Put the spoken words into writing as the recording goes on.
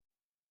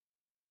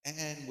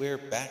And we're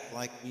back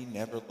like we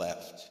never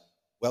left.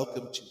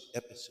 Welcome to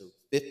episode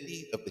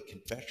 50 of the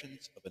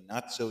Confessions of a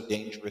Not So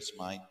Dangerous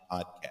Mind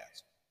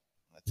podcast.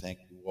 I want to thank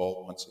you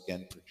all once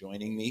again for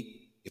joining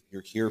me. If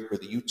you're here for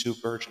the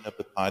YouTube version of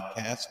the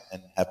podcast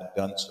and haven't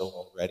done so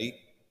already,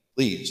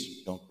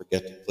 please don't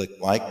forget to click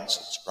like,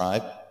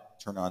 subscribe,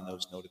 turn on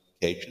those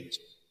notifications.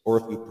 Or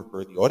if you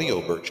prefer the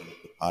audio version of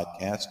the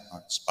podcast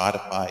on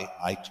Spotify,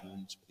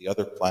 iTunes, or the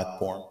other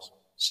platforms,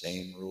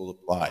 same rule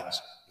applies.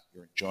 If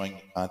you're enjoying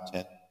the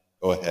content,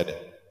 go ahead and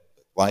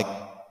click like,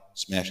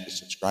 smash the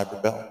subscriber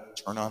bell,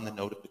 turn on the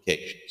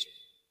notifications.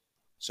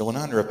 So in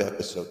honor of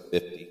episode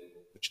 50,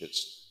 which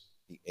is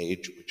the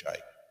age which I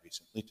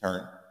recently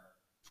turned,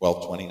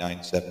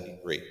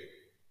 12/29/73,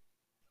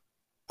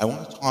 I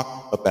want to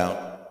talk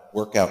about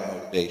workout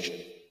motivation,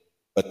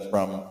 but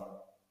from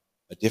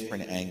a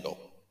different angle,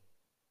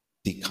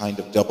 the kind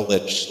of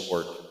double-edged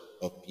sword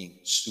of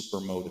being super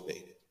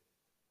motivated.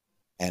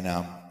 And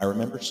I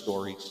remember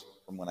stories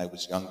from when I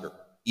was younger,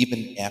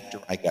 even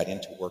after I got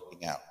into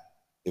working out.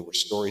 There were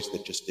stories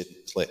that just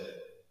didn't click,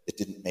 that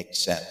didn't make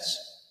sense.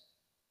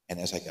 And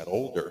as I got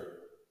older,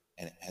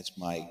 and as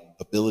my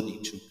ability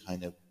to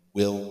kind of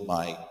will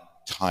my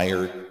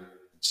tired,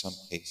 in some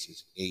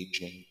cases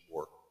aging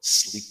or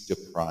sleep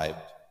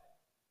deprived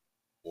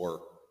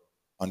or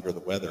under the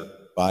weather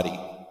body,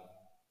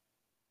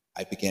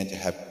 I began to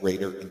have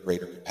greater and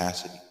greater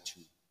capacity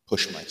to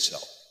push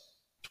myself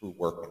through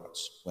workouts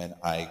when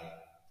I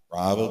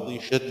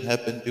probably shouldn't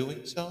have been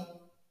doing so.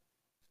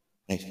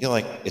 And I feel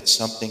like it's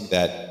something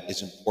that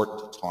is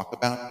important to talk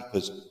about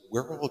because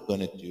we're all going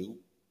to do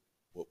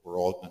what we're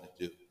all going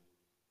to do.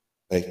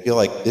 But I feel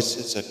like this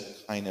is a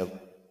kind of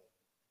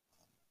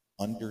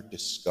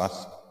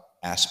under-discussed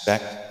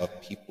aspect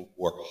of people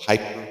who are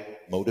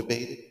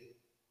hyper-motivated.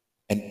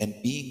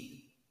 And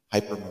being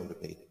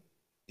hyper-motivated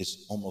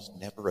is almost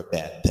never a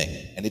bad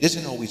thing. And it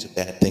isn't always a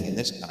bad thing in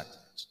this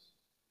context.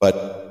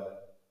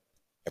 But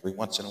every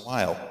once in a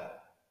while,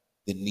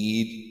 the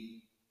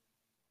need,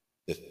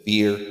 the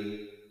fear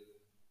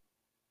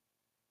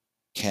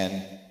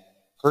can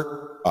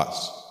hurt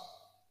us.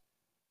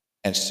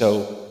 And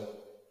so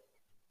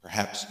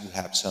perhaps you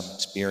have some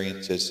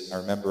experiences. I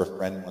remember a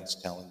friend once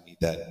telling me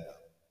that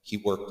he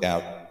worked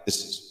out,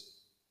 this is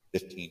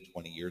 15,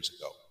 20 years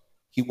ago.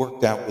 He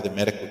worked out with a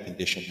medical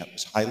condition that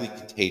was highly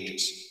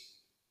contagious,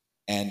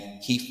 and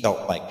he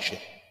felt like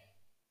shit.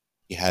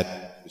 He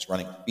was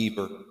running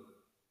fever,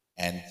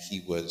 and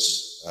he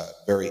was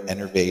very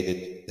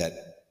enervated that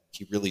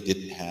he really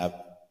didn't have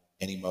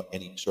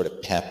any sort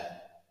of pep.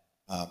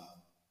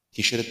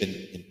 He should have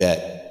been in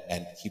bed,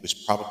 and he was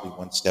probably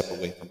one step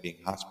away from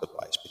being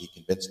hospitalized, but he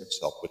convinced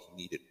himself what he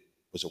needed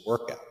was a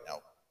workout.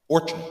 Now,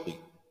 fortunately,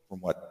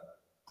 from what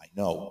I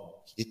know,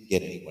 he didn't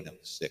get anyone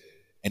else sick.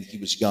 And he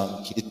was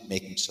young, he didn't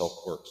make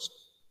himself worse.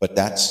 But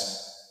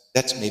that's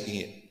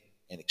maybe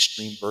an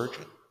extreme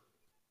version.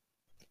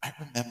 I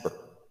remember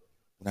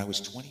when I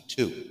was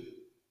 22,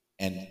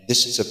 and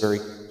this is a very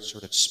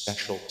sort of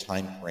special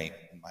time frame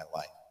in my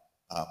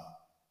life,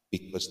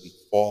 because the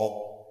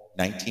fall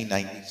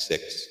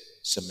 1996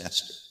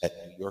 semester at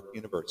New York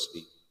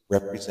University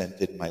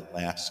represented my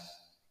last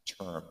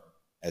term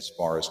as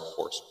far as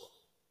coursework.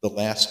 The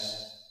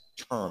last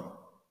term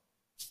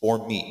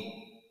for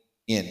me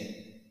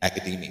in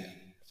academia,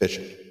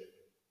 officially.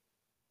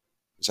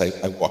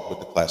 Because I walked with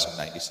the class of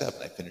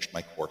 97. I finished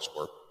my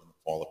coursework in the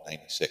fall of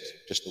 96,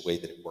 just the way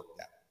that it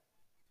worked out.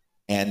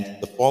 And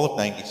the fall of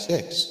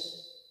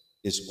 96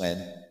 is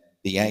when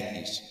the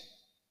Yankees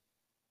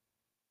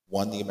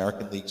won the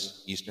American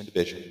League's Eastern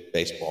Division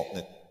baseball.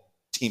 And the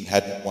team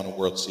hadn't won a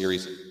World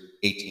Series in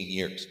 18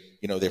 years.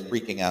 You know, they're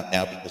freaking out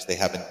now because they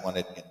haven't won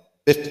it in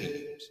 15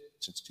 years,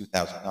 since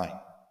 2009.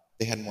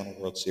 They hadn't won a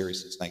World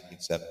Series since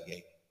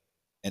 1978.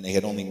 And they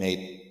had only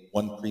made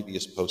one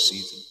previous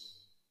postseason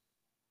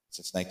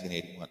since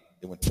 1981.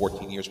 They went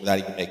 14 years without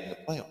even making the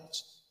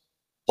playoffs.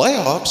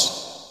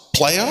 Playoffs?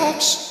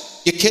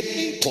 Playoffs? You kidding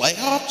me?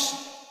 Playoffs?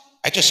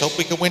 I just hope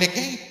we can win a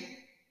game.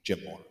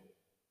 Jim Moore.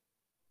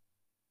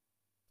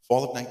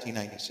 Fall of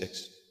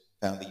 1996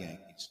 found the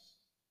Yankees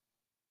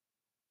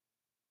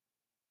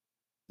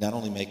not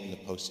only making the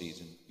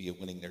postseason via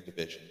winning their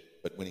division,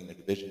 but winning the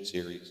division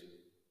series,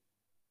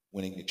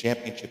 winning the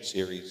championship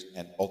series,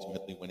 and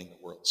ultimately winning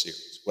the World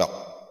Series.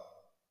 Well,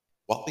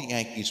 while the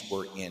Yankees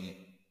were in,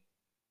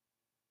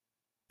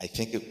 I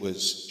think it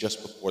was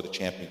just before the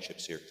championship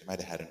series, they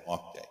might have had an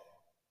off day.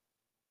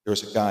 There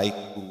was a guy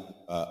who,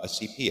 a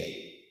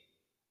CPA,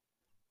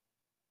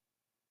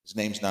 his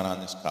name's not on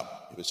this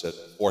cup, it was a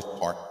fourth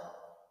partner,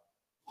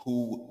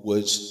 who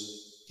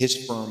was,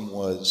 his firm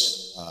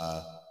was,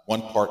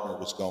 one partner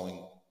was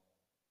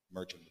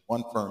merging with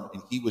one firm,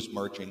 and he was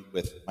merging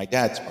with my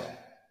dad's firm,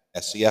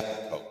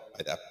 SCF & Co.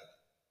 by that point.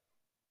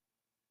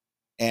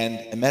 And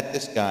I met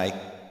this guy,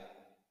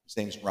 his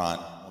name's Ron,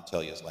 I won't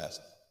tell you his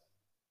last name.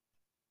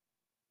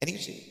 And he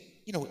was,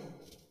 you know,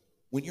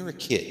 when you're a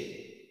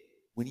kid,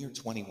 when you're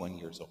 21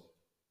 years old,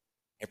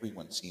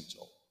 everyone seems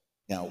old.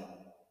 Now,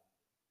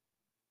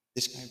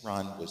 this guy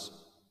Ron was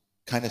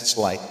kind of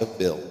slight of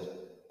build,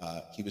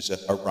 He was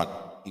a runner.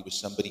 He was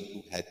somebody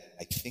who had,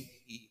 I think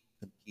he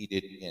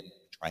competed in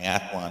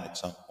triathlon at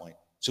some point.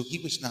 So he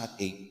was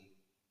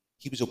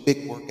a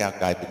big workout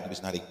guy, but he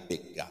was not a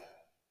big guy.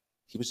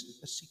 He was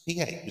a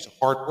CPA. He was a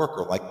hard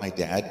worker like my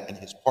dad and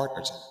his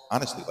partners. And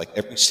honestly, like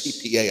every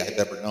CPA I've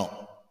ever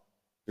known.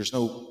 There's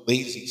no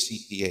lazy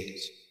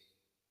CPAs.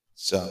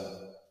 So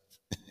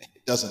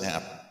it doesn't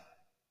happen.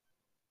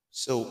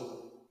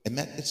 So I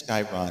met this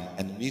guy, Ron,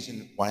 and the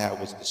reason why I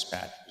was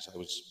dispatched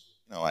was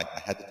I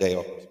had the day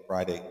off. It was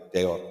Friday,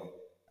 day off.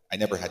 I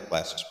never had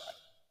classes Friday.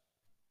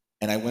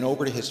 And I went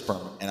over to his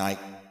firm, and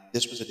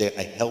this was a day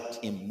I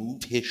helped him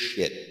move his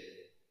shit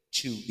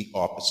to the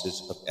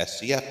offices of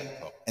SCF and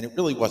Co. And it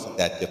really wasn't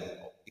that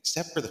difficult,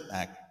 except for the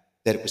fact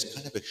that it was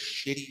kind of a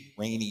shitty,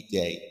 rainy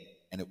day,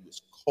 and it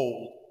was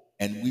cold,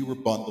 and we were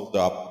bundled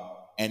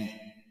up. And,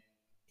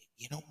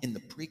 in the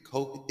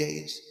pre-COVID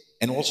days,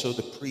 and also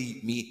the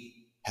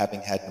pre-me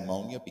having had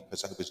pneumonia,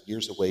 because I was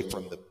years away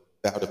from the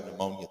bout of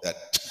pneumonia that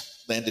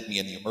landed me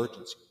in the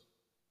emergency,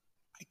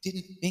 I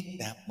didn't think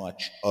that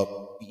much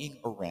of being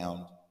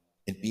around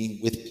and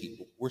being with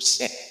people who were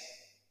sick.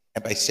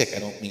 And by sick, I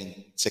don't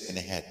mean sick in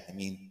the head. I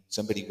mean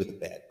somebody with a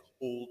bad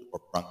cold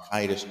or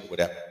bronchitis or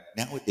whatever.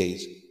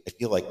 Nowadays, I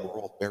feel like we're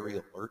all very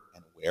alert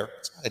and aware.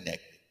 It's not a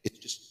negative.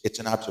 It's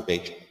an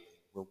observation.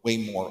 We're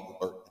way more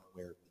alert and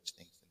aware of these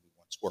things than we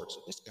once were.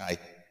 So this guy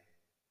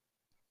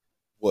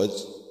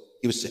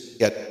he was sick.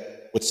 He had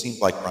what seemed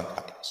like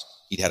bronchitis.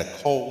 He'd had a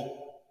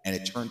cold, and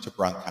it turned to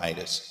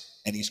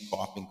bronchitis, and he's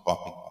coughing,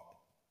 coughing, coughing.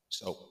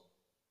 So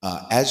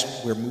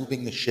as we're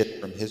moving the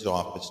shit from his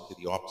office to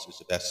the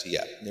offices of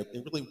SCF, and there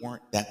really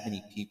weren't that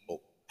many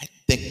people. I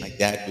think my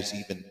dad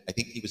I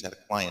think he was at a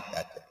client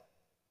that day.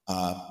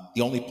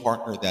 The only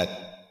partner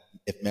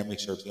if memory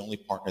serves, the only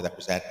partner that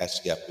was at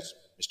SCF was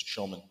Mr.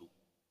 Schulman, who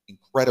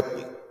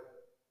incredibly,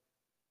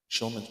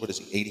 Schulman's, what is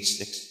he,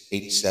 86,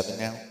 87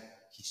 now?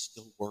 He's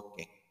still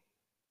working.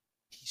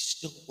 He's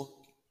still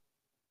working.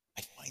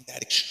 I find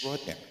that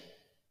extraordinary.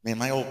 Man,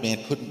 my old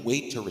man couldn't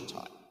wait to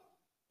retire.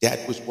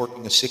 Dad was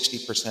working a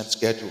 60%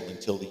 schedule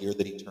until the year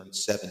that he turned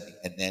 70,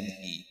 and then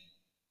he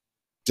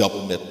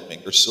double middle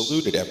finger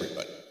saluted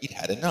everybody. He'd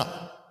had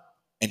enough.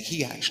 And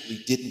he actually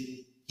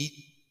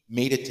he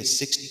made it to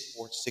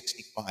 64,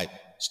 65,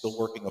 still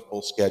working a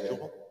full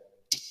schedule.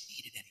 Didn't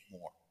need it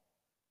anymore.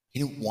 He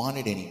didn't want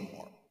it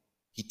anymore.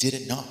 He did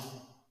enough.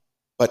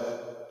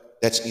 But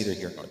that's neither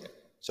here nor there.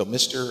 So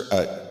Mr.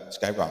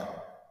 Skyron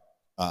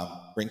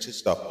brings his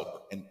stuff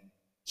over, and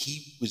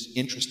he was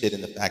interested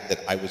in the fact that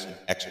I was an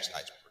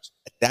exercise person.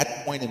 At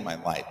that point in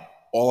my life,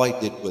 all I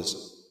did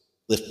was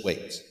lift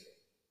weights.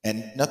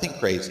 And nothing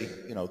crazy,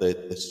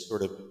 the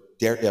sort of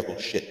daredevil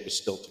shit was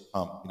still to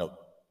come,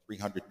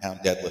 300-pound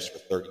deadlifts for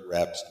 30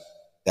 reps, and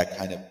that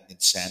kind of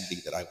insanity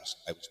that I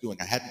was doing.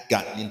 I hadn't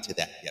gotten into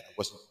that yet. I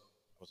wasn't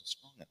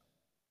strong enough.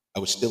 I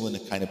was still in a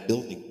kind of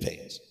building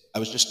phase. I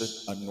was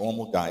just a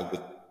normal guy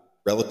with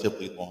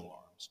relatively long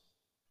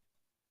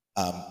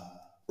arms,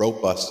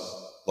 robust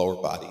lower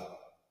body,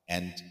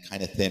 and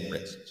kind of thin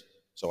wrists.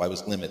 So I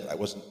was limited. I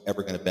wasn't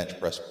ever going to bench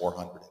press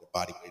 400 at a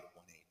body weight of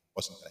 180. It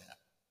wasn't going to happen.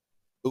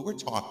 But we're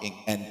talking,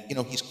 and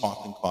he's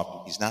coughing.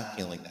 He's not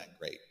feeling that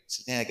great.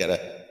 He says,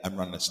 I'm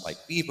running a slight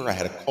fever. I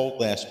had a cold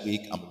last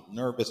week. I'm a little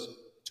nervous. It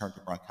turned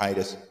to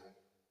bronchitis.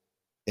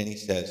 Then he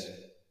says,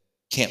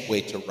 can't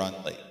wait to run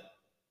later.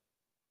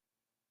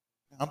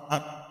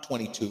 I'm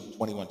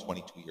 21,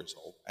 22 years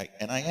old.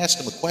 And I asked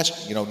him a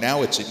question.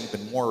 Now it's an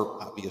even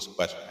more obvious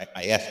question.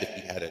 I asked if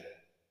he had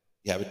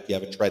you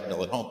have a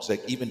treadmill at home. It's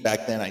like, even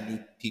back then, I knew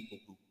people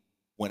who,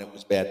 when it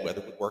was bad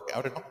weather, would work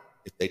out at home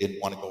if they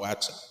didn't want to go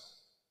outside.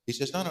 He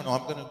says, no,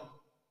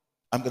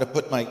 I'm gonna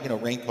put my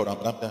raincoat on,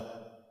 but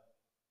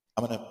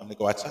I'm gonna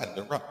go outside. I'm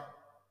gonna run.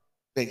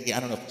 I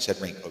don't know if he said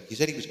raincoat. He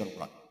said he was gonna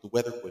run. The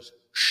weather was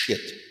shit.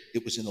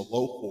 It was in the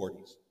low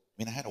 40s. I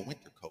mean, I had a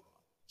winter coat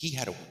on. He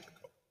had a winter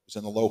coat. It was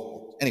in the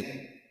low 40s.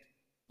 Anyway,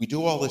 we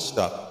do all this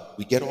stuff.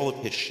 We get all of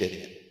his shit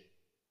in.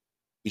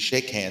 We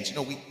shake hands.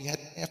 We had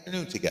an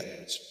afternoon together.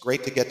 It's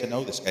great to get to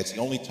know this guy. It's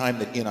the only time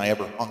that he and I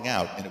ever hung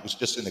out, and it was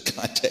just in the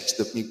context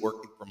of me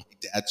working for my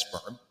dad's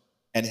firm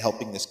and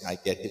helping this guy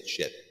get his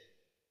shit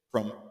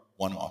from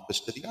one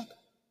office to the other.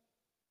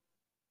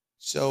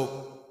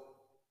 So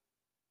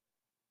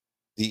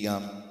the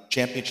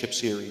championship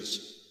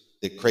series,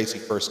 the crazy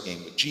first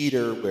game with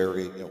Jeter, where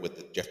with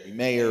the Jeffrey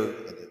Mayer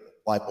and the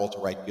fly ball to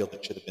right field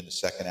that should have been the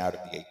second out of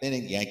the 8th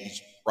inning. The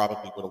Yankees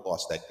probably would have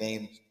lost that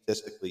game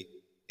statistically.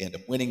 They end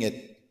up winning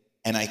it.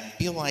 And I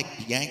feel like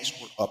the Yanks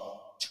were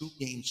up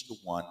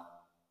 2-1.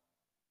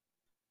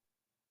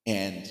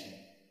 And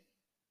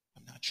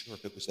I'm not sure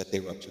if it was that they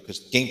were up 2,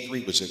 because game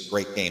 3 was a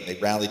great game. They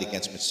rallied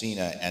against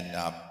Messina, and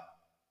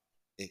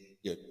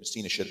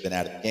Messina should have been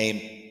out of the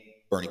game.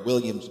 Bernie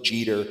Williams,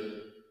 Jeter,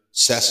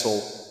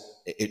 Cecil.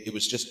 It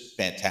was just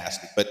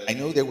fantastic. But I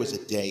know there was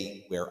a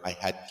day where I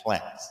had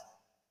class,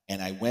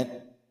 and I went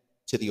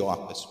to the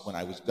office when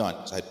I was done,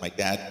 because I had my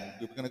dad.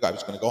 I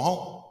was going to go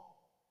home.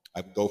 I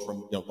would go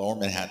from Lower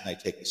Manhattan. I'd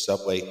take the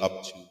subway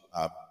up to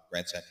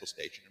Grand Central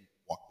Station and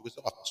walk to his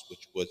office,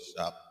 which was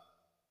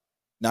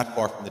not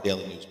far from the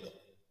Daily News building.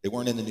 They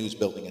weren't in the news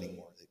building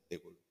anymore. They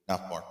were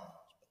not far from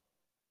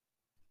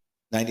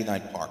the news building.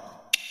 99 Park,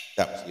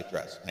 that was the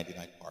address,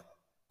 99 Park.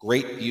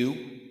 Great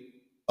view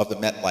of the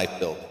MetLife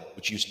building,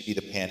 which used to be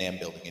the Pan Am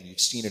building, and you've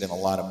seen it in a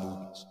lot of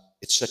movies.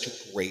 It's such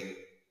a great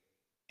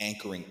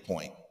anchoring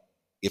point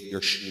if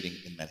you're shooting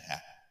in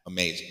Manhattan.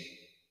 Amazing.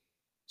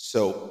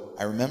 So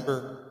I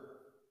remember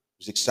I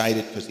was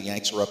excited because the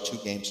Yanks were up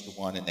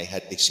 2-1, and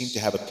they seemed to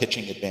have a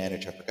pitching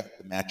advantage. I forgot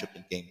the matchup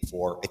in Game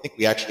 4. I think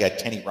we actually had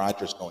Kenny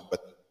Rogers going, but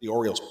the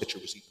Orioles pitcher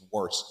was even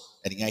worse,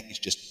 and the Yankees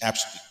just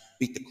absolutely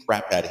beat the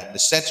crap out of him. The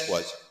sense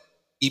was,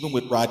 even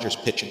with Rogers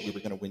pitching, we were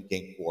going to win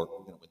Game 4. We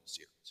were going to win the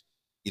series,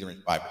 either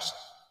in 5 or 6.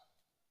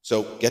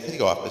 So get to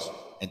the office,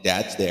 and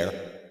Dad's there.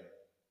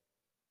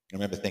 I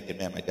remember thinking,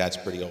 man, my dad's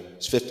pretty old.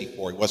 He's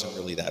 54. He wasn't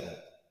really that old.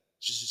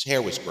 It's just his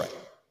hair was gray,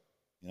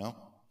 you know?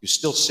 He was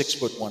still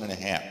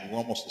 6'1.5". We were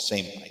almost the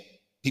same height.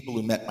 People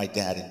who met my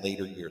dad in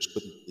later years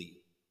couldn't believe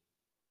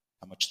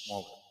how much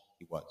smaller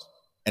he was.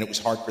 And it was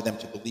hard for them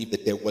to believe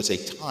that there was a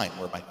time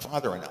where my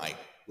father and I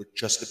were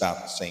just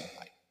about the same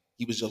height.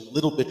 He was a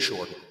little bit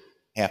shorter,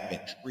 half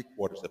inch,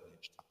 3/4 of an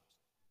inch tops.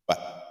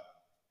 But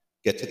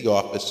get to the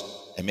office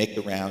and make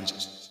the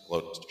rounds.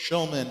 Hello, Mr.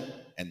 Shulman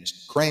and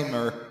Mr.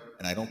 Kramer,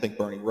 and I don't think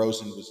Bernie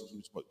Rosen he was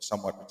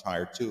somewhat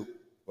retired too,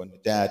 when my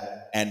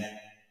dad, and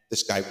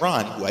this guy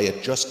Ron, who I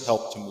had just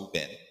helped to move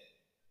in.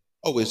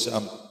 Oh, is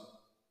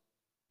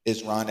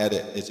Ron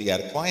is he at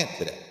a client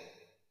today?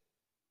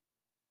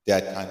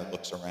 Dad kind of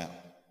looks around.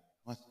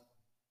 What?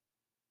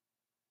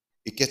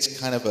 It gets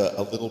kind of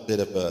a little bit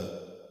of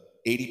a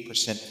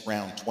 80%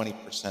 frown,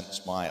 20%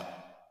 smile.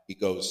 He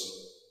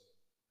goes,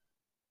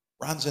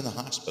 Ron's in the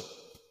hospital.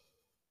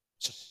 I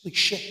said, holy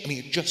shit, I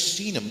mean, you'd just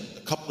seen him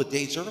a couple of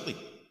days earlier.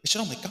 I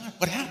said, oh my God,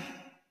 what happened?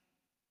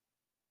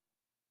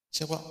 He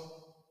said, well,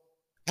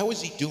 how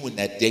was he doing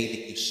that day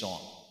that you saw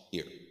him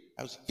here?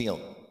 How was he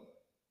feeling?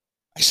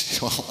 I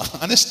said, well,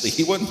 honestly,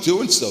 he wasn't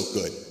doing so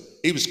good.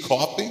 He was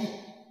coughing.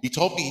 He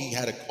told me he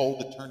had a cold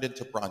that turned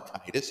into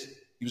bronchitis.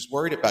 He was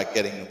worried about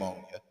getting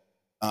pneumonia.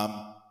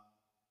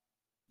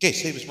 He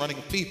said he was running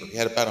a fever. He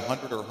had about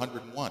 100 or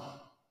 101. Well,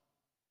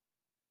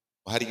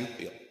 how do you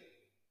feel?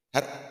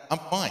 I'm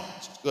fine. I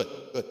said, good.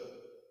 Did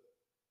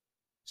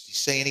he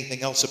say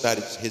anything else about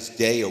his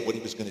day or what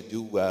he was going to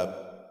do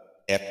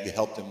after you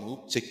helped him move?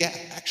 I said, yeah,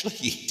 actually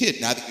he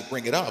did, now that you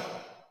bring it up.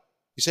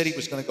 He said he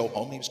was going to go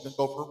home, he was going to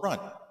go for a run.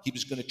 He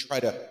was going to try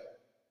to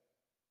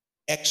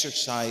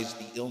exercise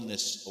the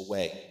illness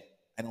away.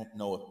 I don't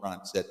know if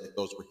Ron said that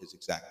those were his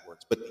exact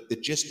words, but the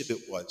gist of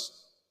it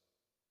was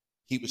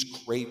he was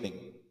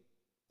craving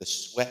the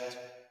sweat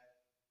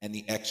and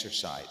the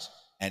exercise,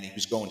 and he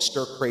was going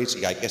stir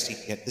crazy. I guess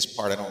this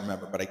part I don't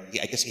remember, but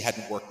I guess he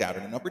hadn't worked out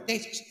in a number of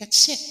days because he got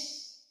sick.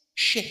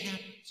 Shit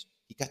happens.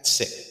 He got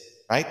sick,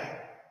 right?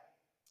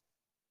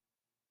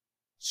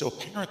 So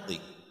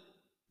apparently,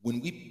 when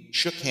we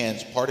shook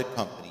hands, parted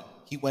company,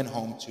 he went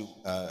home to,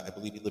 I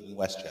believe he lived in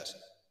Westchester.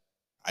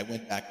 I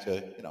went back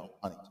to,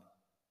 Huntington.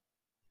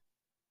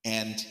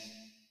 And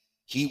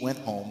he went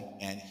home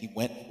and he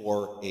went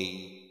for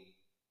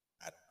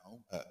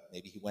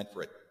maybe he went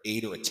for an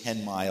 8 or a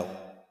 10-mile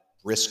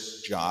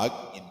brisk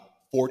jog in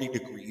 40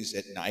 degrees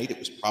at night. It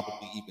was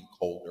probably even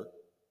colder.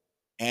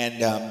 And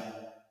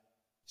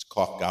his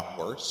cough got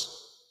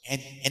worse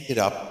and he ended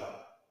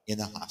up in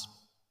the hospital.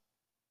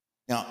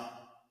 Now,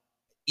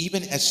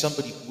 even as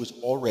somebody who was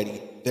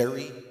already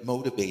very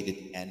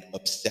motivated and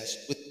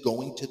obsessed with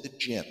going to the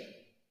gym,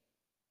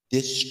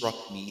 this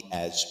struck me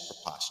as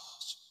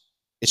preposterous.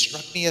 It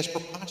struck me as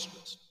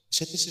preposterous. I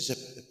said, this is a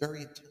very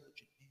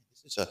intelligent man.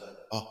 This is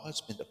a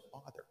husband, a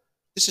father.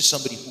 This is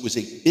somebody who was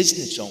a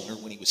business owner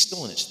when he was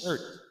still in his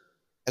 30s,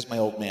 as my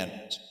old man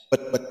was.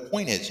 But the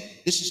point is,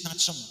 this is not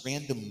some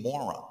random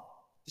moron.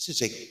 This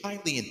is a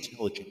highly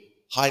intelligent,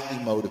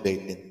 highly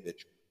motivated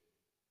individual.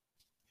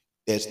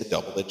 There's the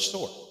double-edged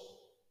sword.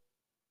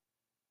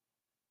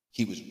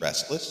 He was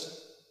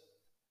restless,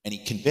 and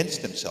he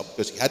convinced himself,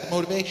 because he had the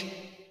motivation,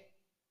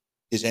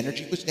 his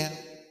energy was down,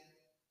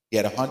 he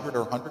had 100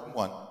 or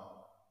 101,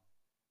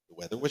 the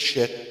weather was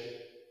shit,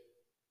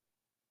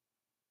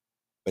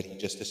 but he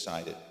just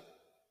decided,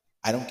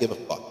 I don't give a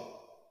fuck.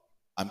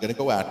 I'm going to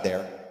go out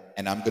there,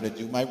 and I'm going to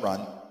do my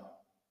run,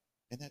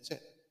 and that's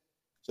it.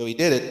 So he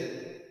did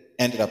it,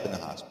 ended up in the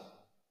hospital.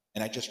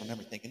 And I just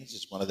remember thinking, this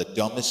is one of the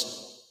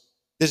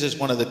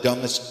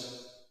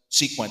dumbest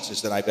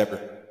sequences that I've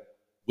ever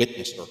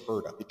witnessed or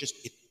heard of.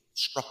 It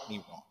struck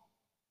me wrong.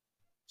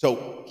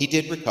 So he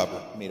did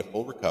recover. He made a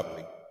full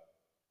recovery.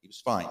 He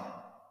was fine.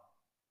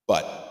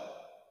 But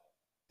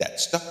that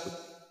stuck with me.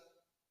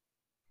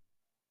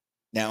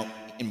 Now,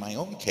 in my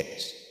own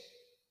case,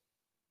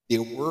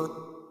 there were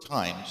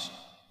times,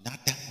 not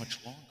that much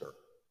longer,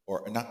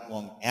 or not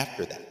long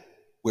after that,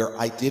 where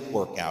I did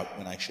work out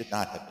when I should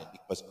not have been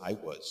because I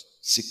was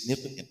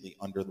significantly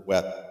under the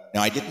weather.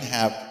 Now, I didn't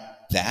have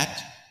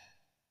that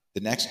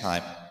the next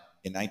time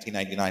in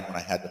 1999 when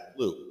I had the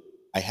flu.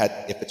 I had,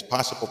 if it's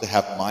possible to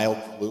have mild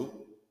flu,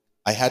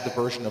 I had the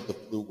version of the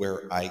flu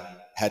where I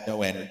had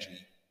no energy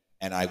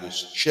and I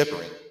was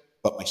shivering,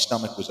 but my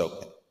stomach was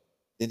okay.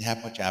 Didn't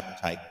have much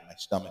appetite, my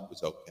stomach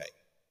was okay.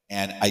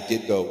 And I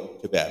did go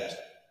to Bev's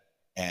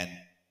and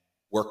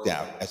worked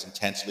out as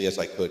intensely as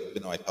I could,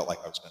 even though I felt like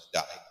I was going to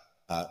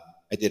die.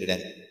 I did it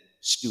anyway.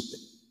 Stupid.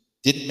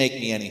 Didn't make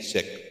me any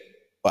sicker.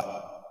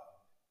 But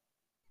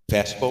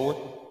fast forward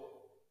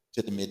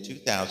to the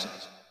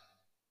mid-2000s,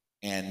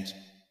 and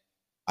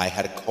I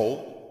had a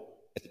cold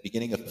at the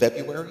beginning of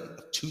February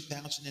of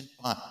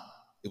 2005.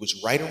 It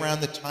was right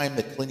around the time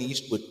that Clint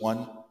Eastwood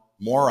won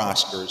more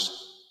Oscars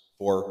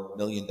for $1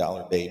 Million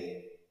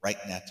Baby, right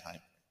in that time.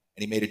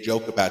 And he made a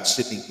joke about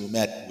Sidney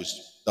Lumet, who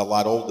was a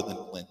lot older than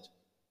Clint.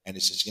 And he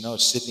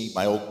says, Sidney,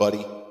 my old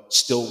buddy,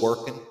 still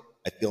working.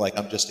 I feel like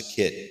I'm just a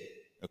kid.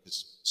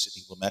 Because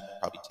Sidney Lumet was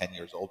probably 10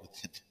 years older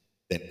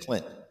than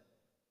Clint.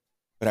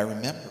 But I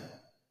remember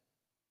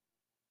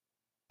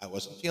I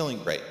wasn't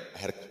feeling great. I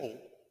had a cold.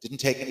 Didn't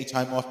take any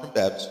time off from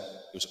Bev's.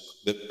 It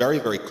was a very,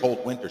 very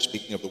cold winter.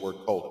 Speaking of the word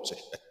cold, it was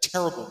a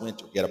terrible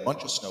winter. We had a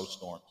bunch of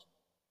snowstorms.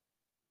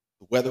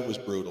 The weather was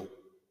brutal.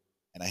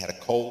 And I had a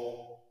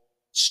cold.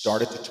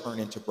 Started to turn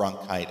into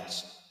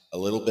bronchitis. A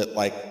little bit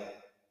like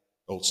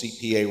old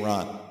CPA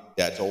Ron,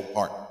 Dad's old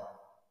partner.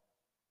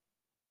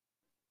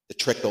 The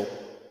trickle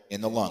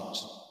in the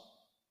lungs.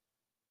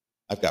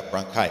 I've got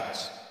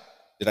bronchitis.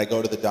 Did I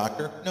go to the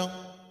doctor? No.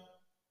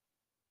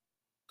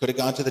 Could have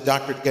gone to the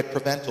doctor to get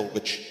Preventil,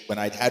 which, when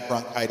I'd had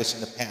bronchitis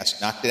in the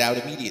past, knocked it out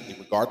immediately,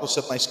 regardless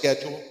of my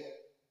schedule,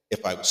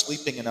 if I was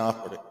sleeping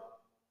enough,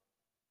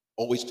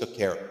 always took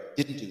care of it.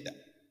 Didn't do that.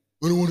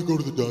 I don't want to go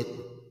to the doctor.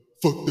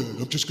 Fuck that.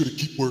 I'm just going to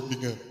keep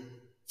working out.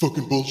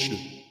 Fucking bullshit.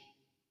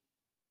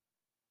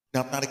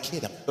 Now, I'm not a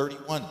kid. I'm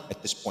 31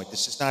 at this point.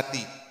 This is not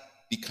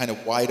the kind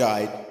of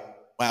wide-eyed,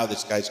 wow,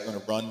 this guy's going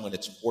to run when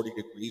it's 40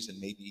 degrees and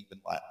maybe even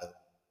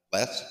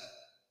less.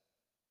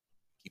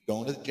 Keep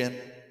going to the gym.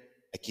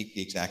 I keep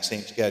the exact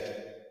same schedule.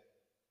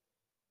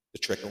 The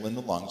trickle in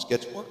the lungs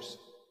gets worse.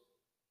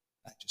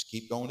 I just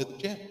keep going to the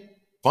gym.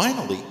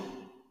 Finally,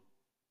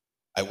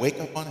 I wake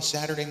up on a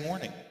Saturday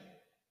morning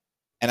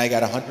and I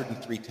got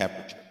 103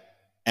 temperature.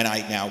 And I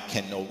now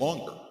can no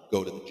longer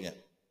go to the gym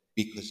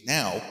because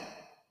now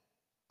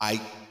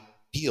I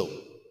feel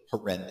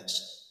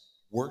horrendous,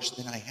 worse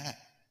than I had.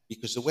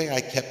 Because the way I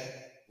kept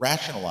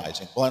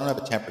rationalizing, well, I don't have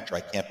a temperature,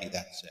 I can't be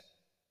that sick.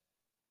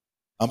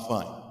 I'm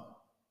fine.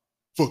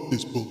 Fuck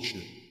this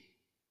bullshit.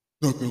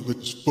 Not gonna let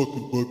this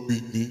fucking bug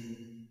beat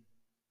me.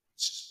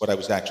 This is what I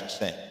was actually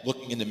saying.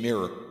 Looking in the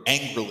mirror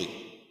angrily.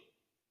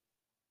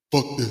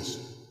 Fuck this.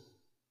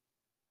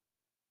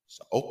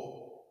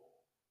 So,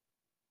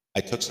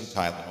 I took some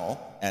Tylenol,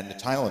 and the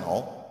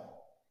Tylenol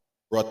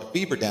brought the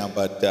fever down,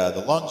 but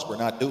the lungs were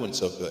not doing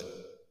so good.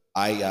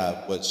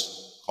 I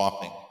was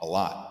coughing a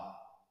lot.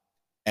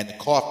 And the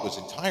cough was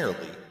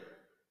entirely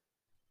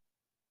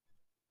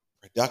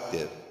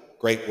productive.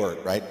 Great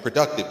word, right?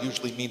 Productive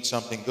usually means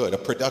something good. A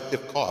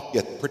productive cough.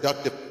 Yeah,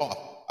 productive cough.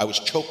 I was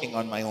choking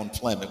on my own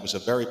phlegm. It was a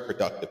very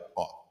productive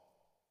cough.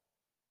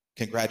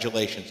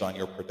 Congratulations on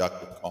your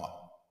productive cough.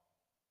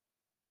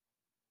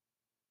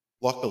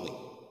 Luckily,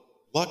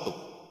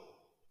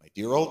 my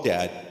dear old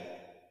dad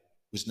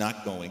was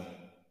not going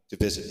to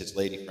visit his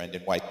lady friend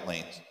in White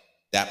Plains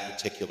that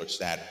particular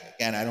Saturday.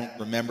 Again, I don't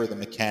remember the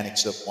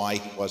mechanics of why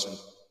he wasn't.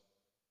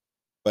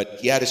 But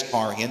he had his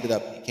car, he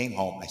came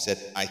home. I said,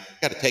 I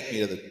got to take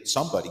me to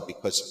somebody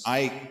because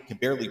I can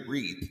barely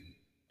breathe.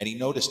 And he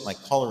noticed my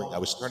coloring. I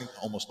was starting to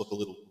almost look a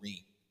little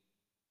green.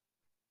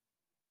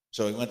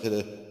 So he went to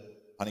the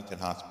Huntington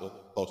Hospital,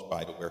 close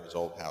by to where his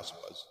old house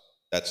was.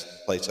 That's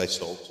the place I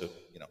sold to,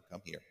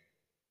 come here.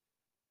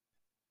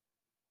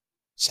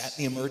 Sat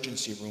in the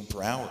emergency room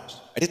for hours.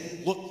 I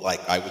didn't look like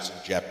I was in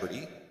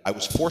jeopardy. I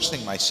was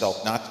forcing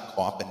myself not to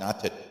cough and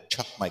not to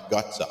chuck my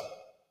guts up.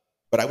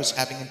 But I was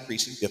having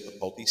increasing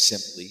difficulty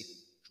simply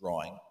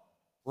drawing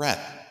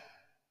breath.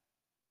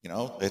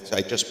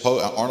 I just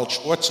Arnold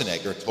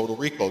Schwarzenegger, Total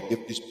Recall,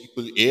 give these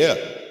people air.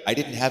 I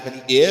didn't have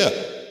any air.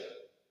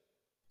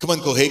 Come on,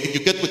 Cohagen, you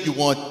get what you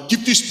want.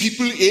 Give these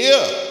people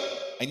air.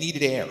 I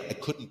needed air. I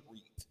couldn't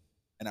breathe.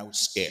 And I was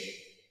scared.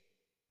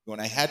 When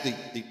I had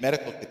the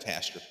medical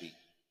catastrophe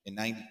in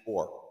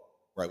 94,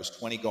 where I was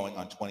 20 going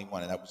on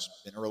 21, and that was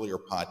an earlier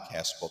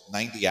podcast called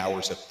 90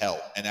 Hours of Hell,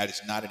 and that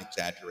is not an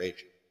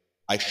exaggeration.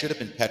 I should have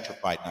been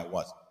petrified, and I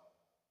wasn't.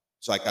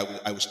 It's like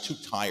I was too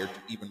tired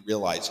to even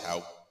realize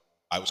how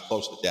I was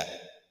close to death.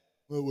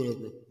 Well,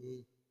 whatever.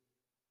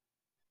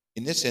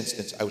 In this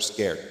instance, I was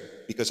scared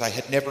because I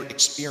had never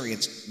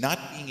experienced not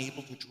being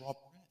able to draw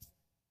breath.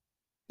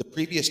 The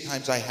previous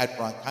times I had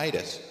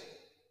bronchitis,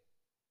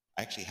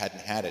 I actually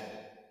hadn't had it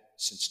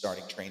since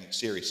starting training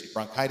seriously.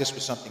 Bronchitis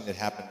was something that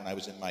happened when I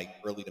was in my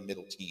early to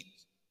middle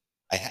teens.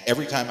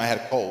 Every time I had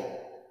a cold,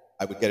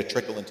 I would get a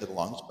trickle into the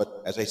lungs,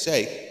 but as I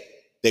say,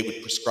 they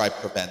would prescribe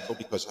Preventil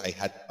because I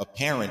had a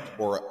parent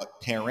or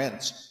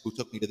parents who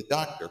took me to the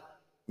doctor.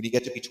 When you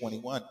get to be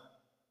 21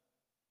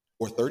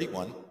 or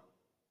 31,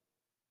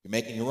 you're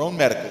making your own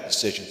medical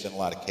decisions in a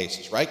lot of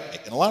cases, right?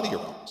 Making a lot of your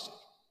own decisions.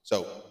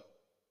 So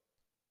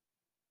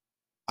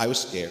I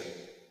was scared.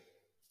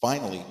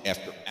 Finally,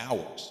 after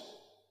hours,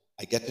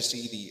 I get to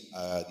see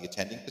the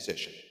attending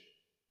physician,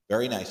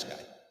 very nice guy.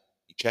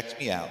 He checks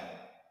me out.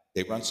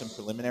 They run some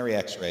preliminary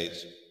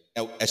x-rays.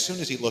 Now, as soon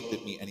as he looked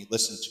at me and he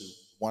listened to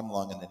one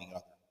lung and then the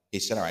other, he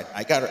said, all right,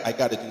 I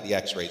got to do the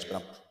x-rays, but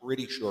I'm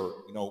pretty sure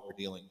you know what we're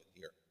dealing with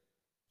here.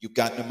 You've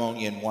got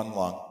pneumonia in one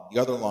lung.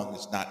 The other lung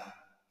is not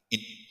in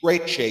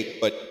great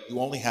shape, but you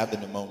only have the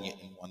pneumonia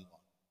in one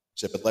lung. He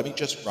said, but let me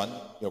just run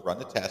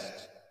the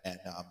tests and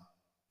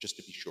just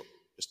to be sure,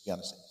 just to be on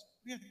the safe side.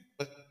 Yeah,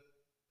 but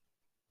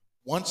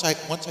once I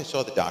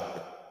saw the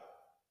doctor,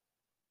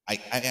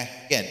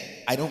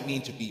 I don't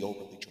mean to be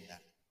overly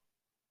dramatic.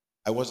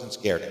 I wasn't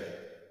scared of him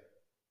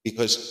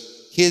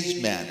because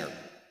his manner,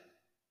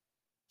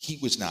 he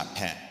was not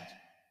panicked.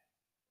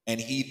 And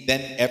he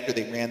then, after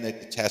they ran the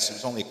test, it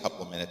was only a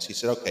couple of minutes. He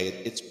said, "Okay,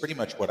 it's pretty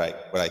much what I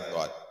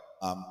thought.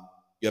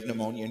 You have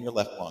pneumonia in your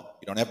left lung.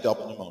 You don't have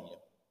double pneumonia.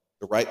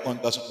 The right lung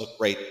doesn't look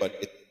great,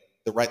 but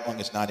the right lung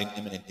is not in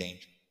imminent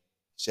danger."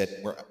 He said,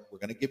 "We're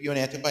going to give you an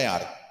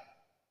antibiotic.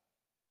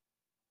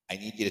 I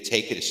need you to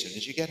take it as soon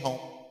as you get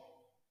home.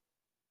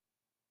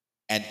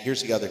 And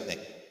here's the other thing.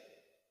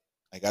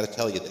 I got to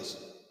tell you this,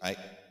 right?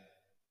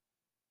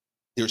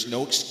 There's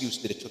no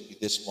excuse that it took you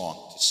this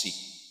long to seek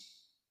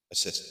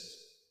assistance.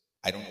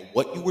 I don't know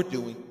what you were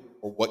doing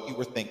or what you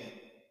were thinking,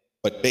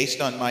 but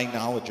based on my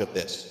knowledge of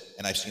this,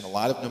 and I've seen a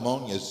lot of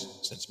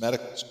pneumonias since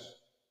medical school,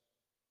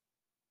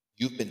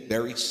 you've been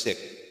very sick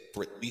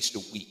for at least a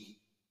week,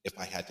 if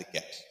I had to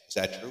guess. Is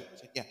that true?" I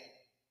said, "Yeah."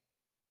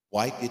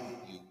 Why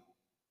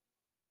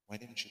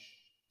didn't you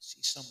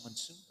see someone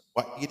sooner?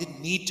 Why, you didn't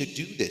need to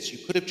do this.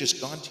 You could have just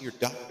gone to your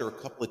doctor a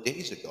couple of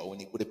days ago and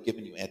he would have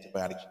given you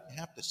antibiotics. You didn't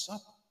have to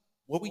suffer.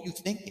 What were you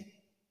thinking?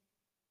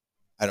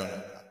 I don't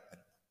know.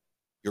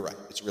 You're right.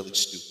 It's really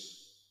stupid.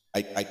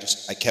 I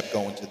kept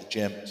going to the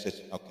gym. I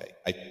said, okay,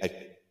 I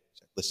said,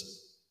 listen.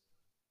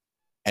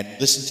 And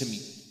listen to me,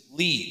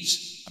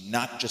 please. I'm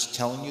not just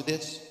telling you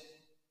this.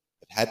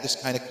 I've had this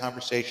kind of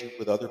conversation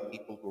with other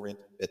people who are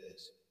into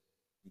fitness.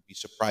 You'd be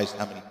surprised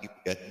how many people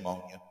get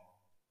pneumonia.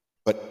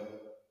 But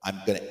I'm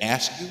going to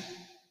ask you,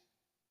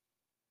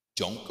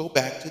 don't go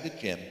back to the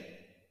gym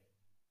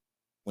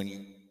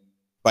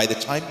by the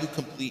time you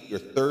complete your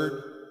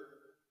third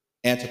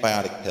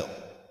antibiotic pill,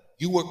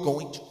 you are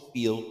going to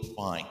feel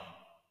fine.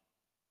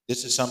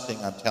 This is something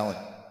I'm telling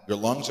you. Your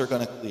lungs are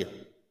going to clear.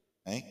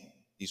 Okay?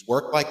 These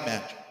work like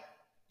magic.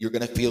 You're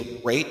going to feel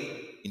great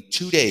in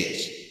 2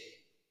 days,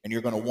 and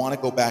you're going to want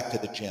to go back to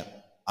the gym.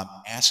 I'm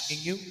asking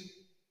you,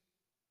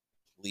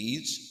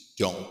 please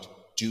don't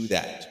do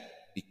that,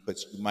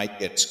 because you might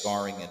get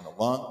scarring in the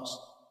lungs.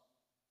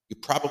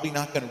 You're probably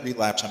not going to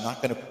relapse. I'm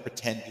not going to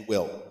pretend you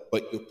will,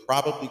 but you're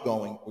probably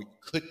going, or you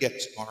could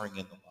get scarring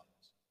in the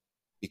lungs,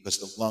 because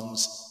the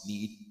lungs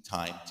need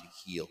time to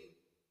heal.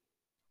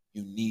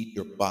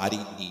 Your body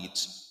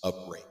needs a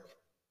break.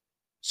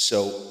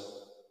 So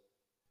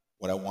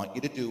what I want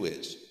you to do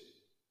is,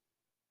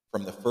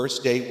 from the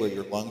first day where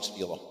your lungs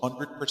feel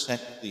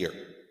 100% clear,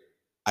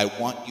 I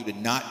want you to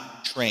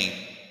not train.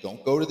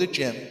 Don't go to the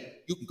gym.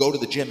 You can go to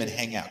the gym and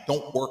hang out.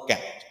 Don't work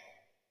out.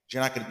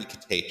 You're not going to be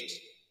contagious.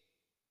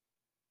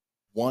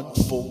 1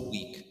 full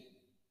week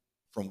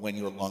from when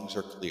your lungs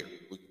are clear.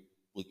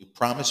 Will you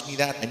promise me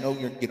that? I know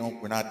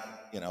we're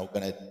not,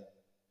 going to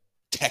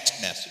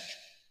text message,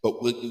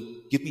 but will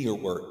you give me your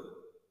word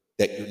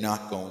that you're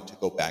not going to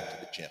go back to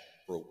the gym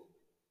for a week?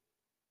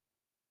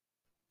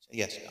 Say,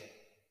 yes, God.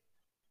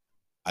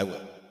 I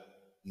will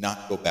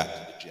not go back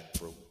to the gym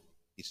for a week.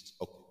 He says,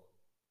 okay.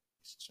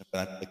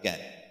 But again,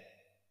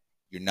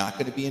 you're not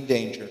going to be in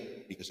danger,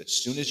 because as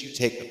soon as you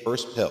take the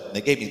first pill, and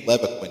they gave me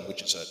Levaquin,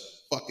 which is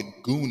a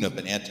fucking goon of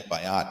an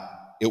antibiotic.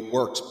 It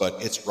works,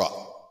 but it's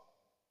rough.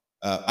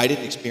 I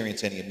didn't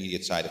experience any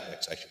immediate side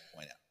effects, I should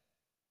point out.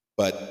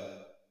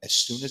 But as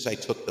soon as I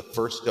took the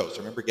first dose, I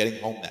remember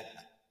getting home that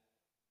night.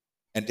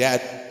 And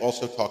Dad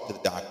also talked to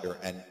the doctor,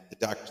 and the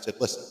doctor said,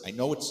 listen, I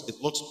know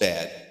it looks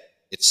bad,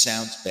 it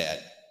sounds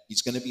bad,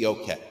 he's going to be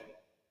okay.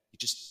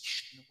 He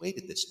shouldn't have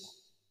waited this long.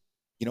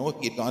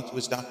 If he had gone to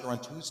his doctor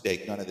on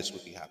Tuesday, none of this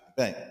would be happening.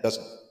 But it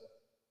doesn't.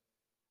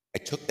 I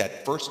took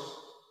that first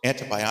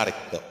antibiotic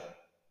pill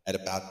at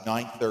about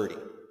 9:30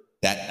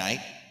 that night,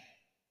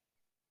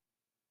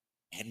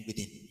 and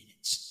within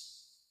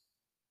minutes,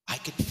 I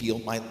could feel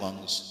my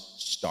lungs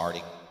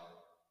starting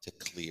to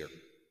clear.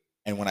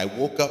 And when I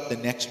woke up the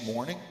next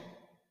morning,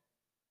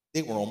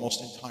 they were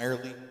almost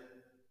entirely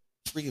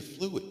free of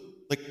fluid.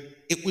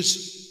 It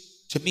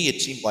was, to me,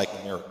 it seemed like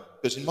a miracle.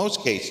 Because in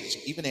most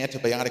cases, even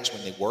antibiotics,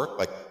 when they work,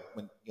 like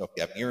when if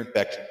you have ear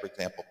infection, for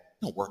example,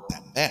 they don't work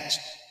that fast.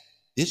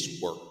 This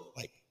worked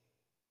like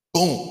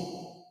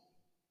boom.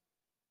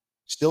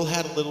 Still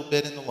had a little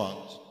bit in the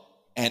lungs,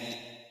 and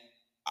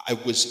I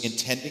was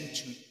intending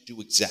to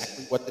do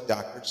exactly what the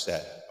doctor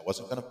said. I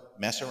wasn't going to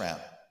mess around.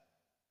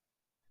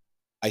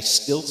 I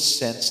still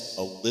sensed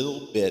a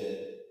little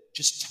bit,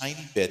 just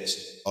tiny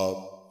bits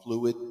of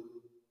fluid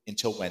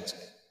until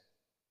Wednesday.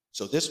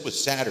 So this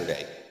was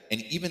Saturday,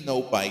 and even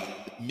though by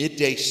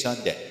midday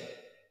Sunday,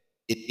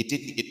 it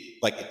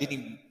didn't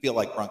even feel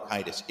like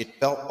bronchitis. It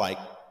felt like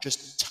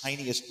just the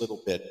tiniest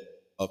little bit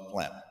of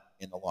phlegm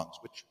in the lungs,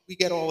 which we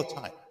get all the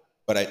time.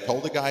 But I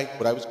told the guy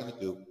what I was going to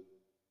do,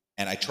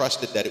 and I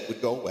trusted that it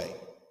would go away.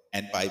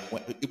 And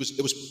it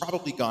was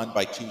probably gone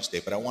by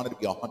Tuesday, but I wanted to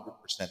be 100%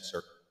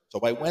 certain. So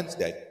by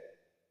Wednesday,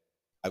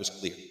 I was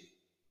clear.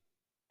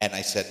 And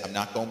I said, I'm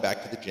not going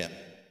back to the gym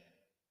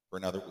for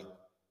another week,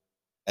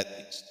 at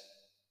least.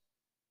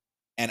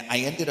 And I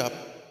ended up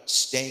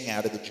staying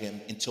out of the gym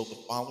until the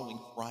following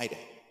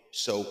Friday.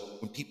 So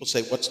when people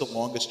say, what's the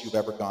longest you've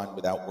ever gone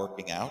without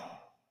working out?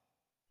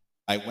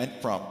 I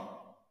went from,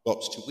 well, it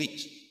was 2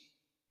 weeks.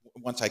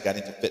 Once I got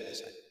into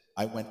fitness,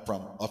 I went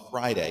from a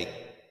Friday,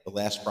 the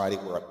last Friday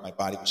where my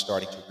body was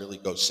starting to really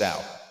go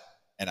south,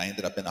 and I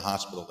ended up in the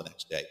hospital the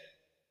next day.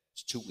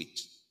 It's 2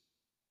 weeks.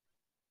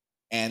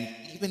 And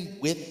even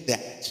with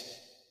that,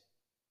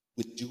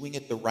 with doing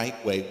it the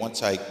right way,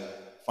 once I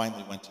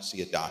finally went to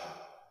see a doctor,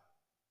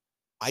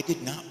 I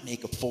did not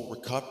make a full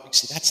recovery.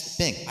 See, that's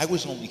the thing. I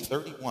was only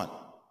 31.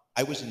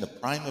 I was in the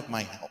prime of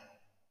my health.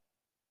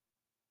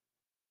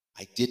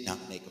 I did not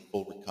make a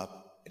full recovery.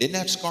 I didn't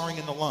have scarring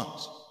in the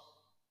lungs.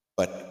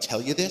 But I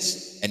tell you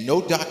this, and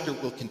no doctor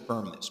will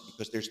confirm this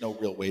because there's no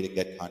real way to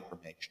get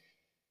confirmation.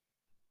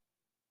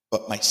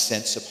 But my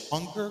sense of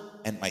hunger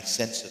and my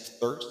sense of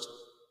thirst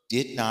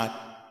did not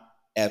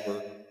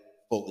ever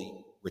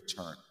fully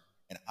return.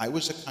 And I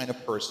was the kind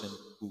of person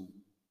who,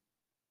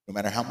 no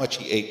matter how much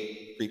he ate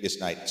the previous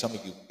night, some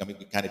of you,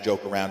 we kind of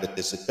joke around at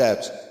this at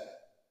Bev's,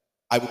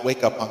 I would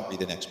wake up hungry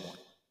the next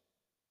morning.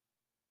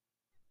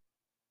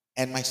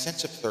 And my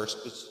sense of thirst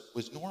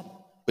was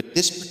normal. But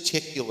this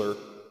particular,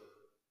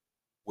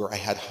 where I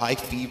had high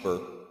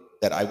fever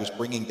that I was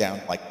bringing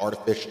down like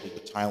artificially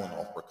with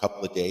Tylenol for a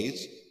couple of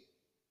days,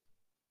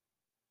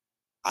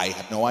 I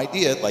have no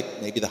idea, like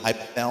maybe the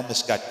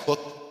hypothalamus got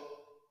cooked,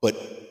 but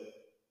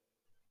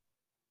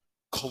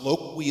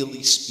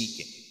colloquially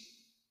speaking,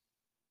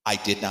 I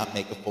did not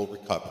make a full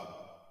recovery.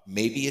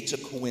 Maybe it's a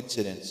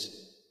coincidence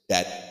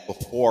that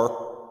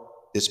before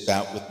this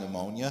bout with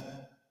pneumonia,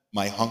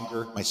 my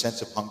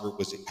sense of hunger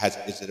as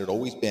it had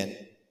always been.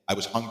 I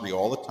was hungry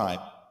all the time,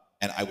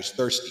 and I was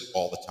thirsty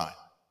all the time.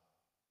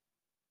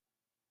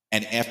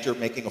 And after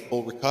making a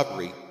full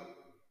recovery,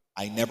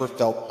 I never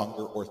felt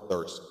hunger or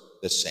thirst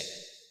the same.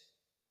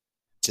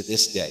 To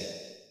this day.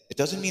 It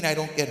doesn't mean I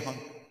don't get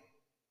hungry,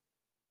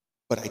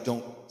 but I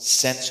don't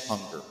sense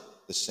hunger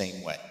the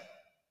same way.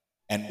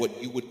 And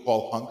what you would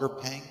call hunger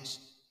pangs,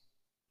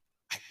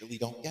 I really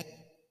don't get them.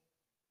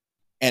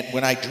 And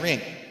when I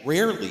drink,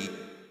 rarely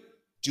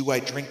do I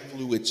drink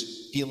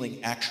fluids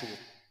feeling actual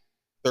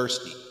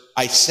thirsty.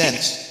 I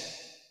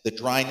sense the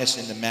dryness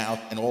in the mouth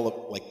and all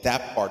of like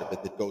that part of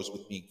it that goes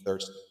with being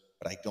thirsty,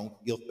 but I don't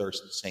feel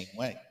thirst the same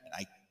way. And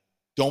I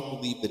don't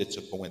believe that it's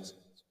a coincidence.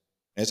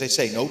 As I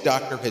say, no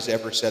doctor has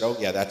ever said, oh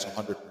yeah, that's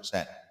 100%.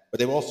 But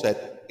they've all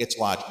said it's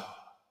logical.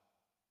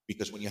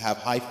 Because when you have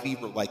high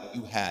fever like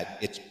you had,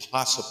 it's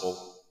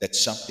possible that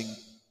something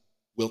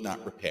will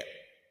not repair.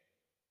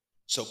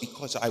 So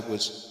because I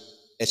was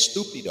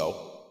estupido,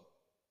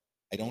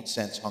 I don't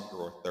sense hunger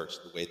or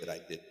thirst the way that I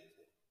did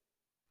before.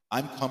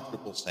 I'm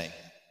comfortable saying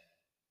that.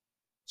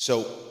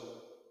 So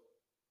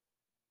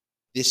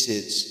this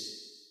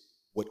is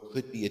what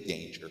could be a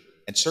danger.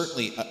 And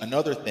certainly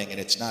another thing, and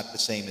it's not the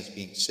same as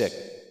being sick,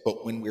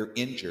 but when we're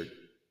injured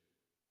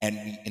and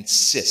we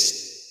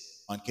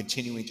insist on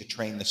continuing to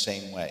train the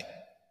same way,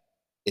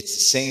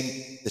 it's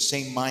the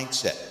same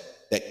mindset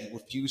that you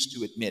refuse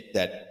to admit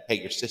that,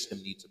 hey, your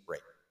system needs a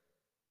break.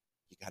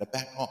 You got to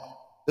back off.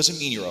 Doesn't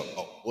mean you're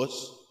a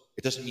wuss.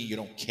 It doesn't mean you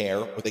don't care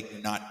or that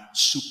you're not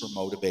super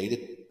motivated.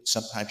 But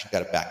sometimes you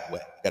got to back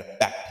away. You got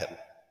to backpedal a little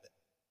bit.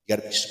 You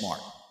got to be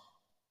smart.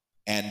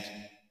 And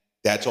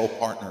Dad's old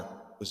partner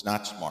was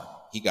not smart.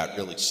 He got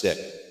really sick.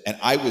 And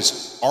I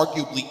was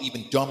arguably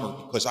even dumber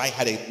because I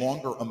had a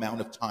longer amount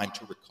of time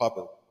to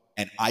recover,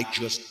 and I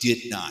just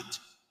did not.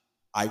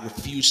 I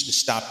refused to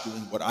stop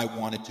doing what I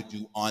wanted to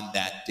do on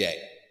that day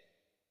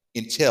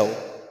until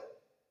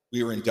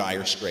we were in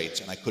dire straits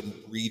and I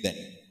couldn't breathe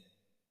anymore.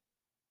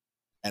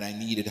 And I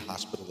needed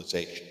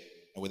hospitalization.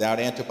 And without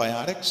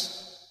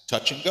antibiotics,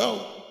 touch and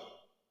go.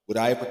 Would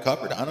I have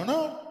recovered? I don't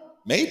know.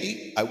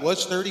 Maybe. I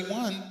was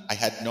 31. I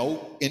had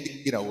no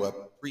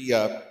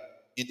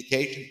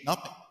indication,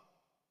 nothing.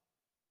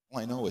 All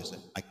I know is that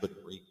I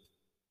couldn't breathe.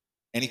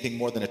 Anything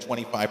more than a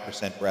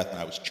 25% breath and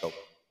I was choking.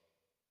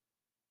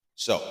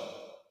 So,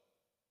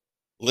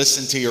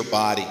 listen to your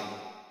body.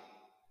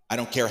 I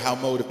don't care how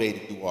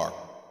motivated you are.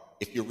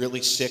 If you're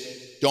really sick,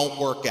 don't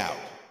work out.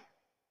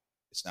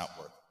 It's not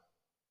worth it.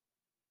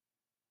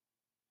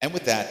 And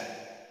with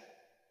that,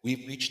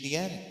 we've reached the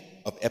end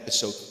of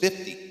episode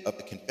 50 of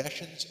the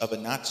Confessions of a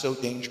Not So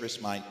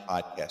Dangerous Mind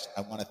podcast.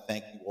 I want to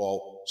thank you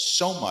all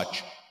so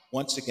much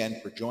once again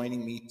for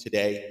joining me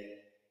today.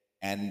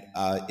 And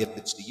if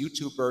it's the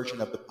YouTube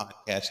version of the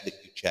podcast that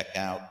you check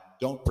out,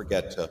 don't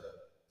forget to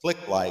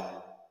click like,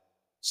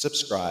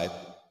 subscribe,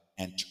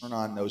 and turn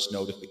on those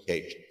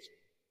notifications.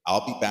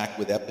 I'll be back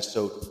with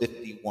episode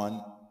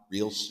 51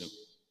 real soon.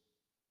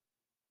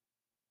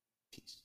 Peace.